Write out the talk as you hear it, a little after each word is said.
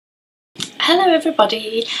Hello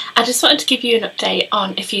everybody, I just wanted to give you an update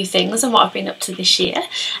on a few things and what I've been up to this year.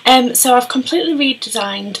 So I've completely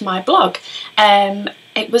redesigned my blog.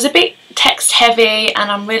 It was a bit text heavy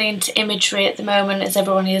and I'm really into imagery at the moment, as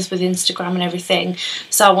everyone is with Instagram and everything,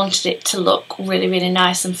 so I wanted it to look really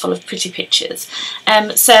nice and full of pretty pictures.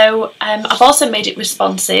 I've also made it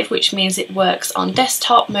responsive, which means it works on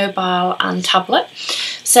desktop, mobile and tablet.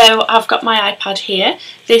 So I've got my iPad here.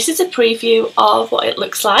 This is a preview of what it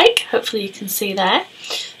looks like, hopefully you can see there.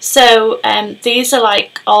 So these are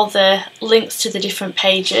like all the links to the different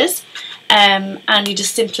pages, and you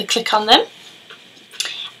just simply click on them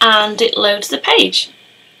and it loads the page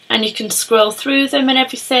and you can scroll through them and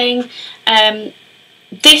everything.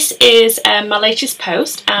 This is my latest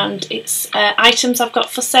post and it's items I've got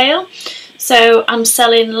for sale. So I'm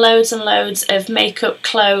selling loads and loads of makeup,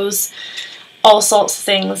 clothes, all sorts of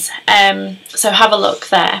things, so have a look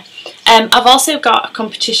there. I've also got a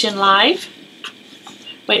competition live.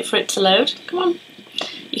 Wait for it to load, come on.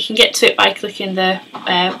 You can get to it by clicking the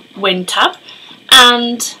win tab,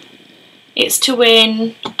 and it's to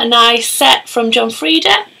win a nice set from John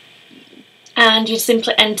Frieda, and you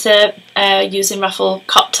simply enter using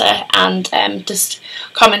Rafflecopter and just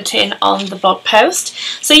commenting on the blog post.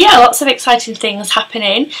 So yeah, lots of exciting things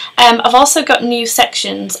happening. I've also got new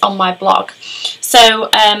sections on my blog. So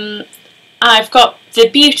I've got the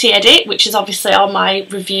beauty edit, which is obviously all my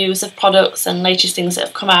reviews of products and latest things that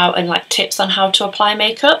have come out and like tips on how to apply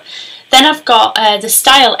makeup. Then I've got the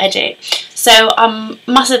style edit. So I'm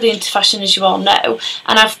massively into fashion, as you all know,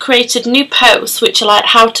 and I've created new posts which are like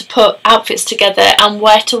how to put outfits together and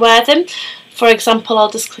where to wear them. For example, I'll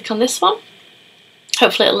just click on this one.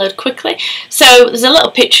 Hopefully it'll load quickly. So there's a little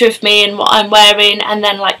picture of me and what I'm wearing, and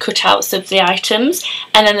then like cutouts of the items,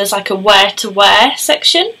 and then there's like a where to wear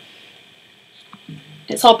section.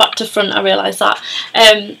 It's all back to front, I realise that.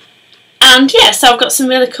 And yeah, so I've got some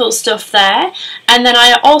really cool stuff there. And then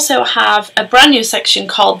I also have a brand new section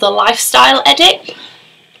called the lifestyle edit.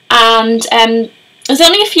 And there's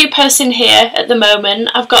only a few posts in here at the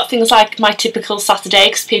moment. I've got things like my typical Saturday,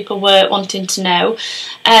 because people were wanting to know.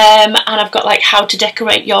 And I've got like how to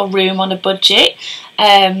decorate your room on a budget.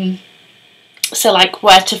 So like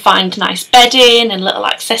where to find nice bedding and little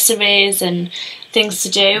accessories and things to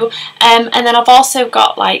do. And then I've also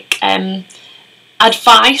got like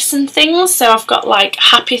advice and things. So I've got like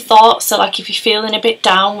happy thoughts, so like if you're feeling a bit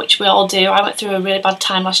down, which we all do, I went through a really bad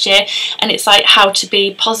time last year, and it's like how to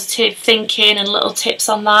be positive thinking and little tips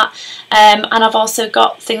on that. And I've also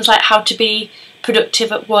got things like how to be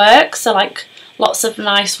productive at work, so like lots of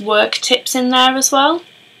nice work tips in there as well.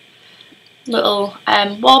 Little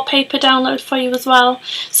wallpaper download for you as well.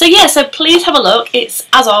 So yeah, so please have a look. It's,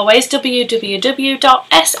 as always,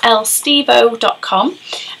 www.slstevo.com.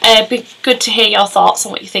 It'd be good to hear your thoughts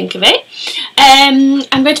on what you think of it. I'm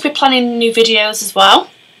going to be planning new videos as well.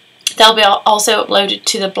 They'll be also uploaded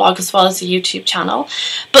to the blog as well as the YouTube channel.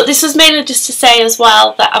 But this was mainly just to say as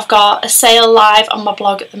well that I've got a sale live on my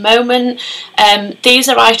blog at the moment. These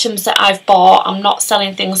are items that I've bought. I'm not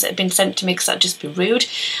selling things that have been sent to me because that'd just be rude.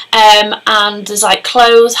 And there's like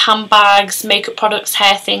clothes, handbags, makeup products,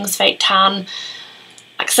 hair things, fake tan,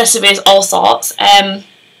 accessories, all sorts.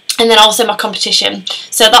 And then also my competition.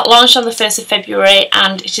 So that launched on the 1st of February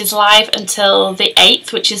and it is live until the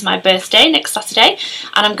 8th, which is my birthday, next Saturday,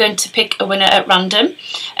 and I'm going to pick a winner at random.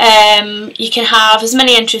 You can have as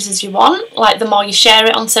many entries as you want, like the more you share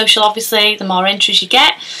it on social, obviously, the more entries you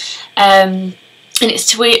get. And it's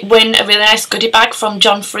to win a really nice goodie bag from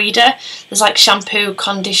John Frieda. There's like shampoo,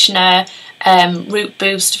 conditioner, root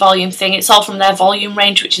boost, volume thing. It's all from their volume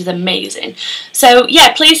range, which is amazing. So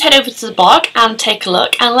yeah, please head over to the blog and take a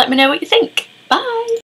look and let me know what you think. Bye!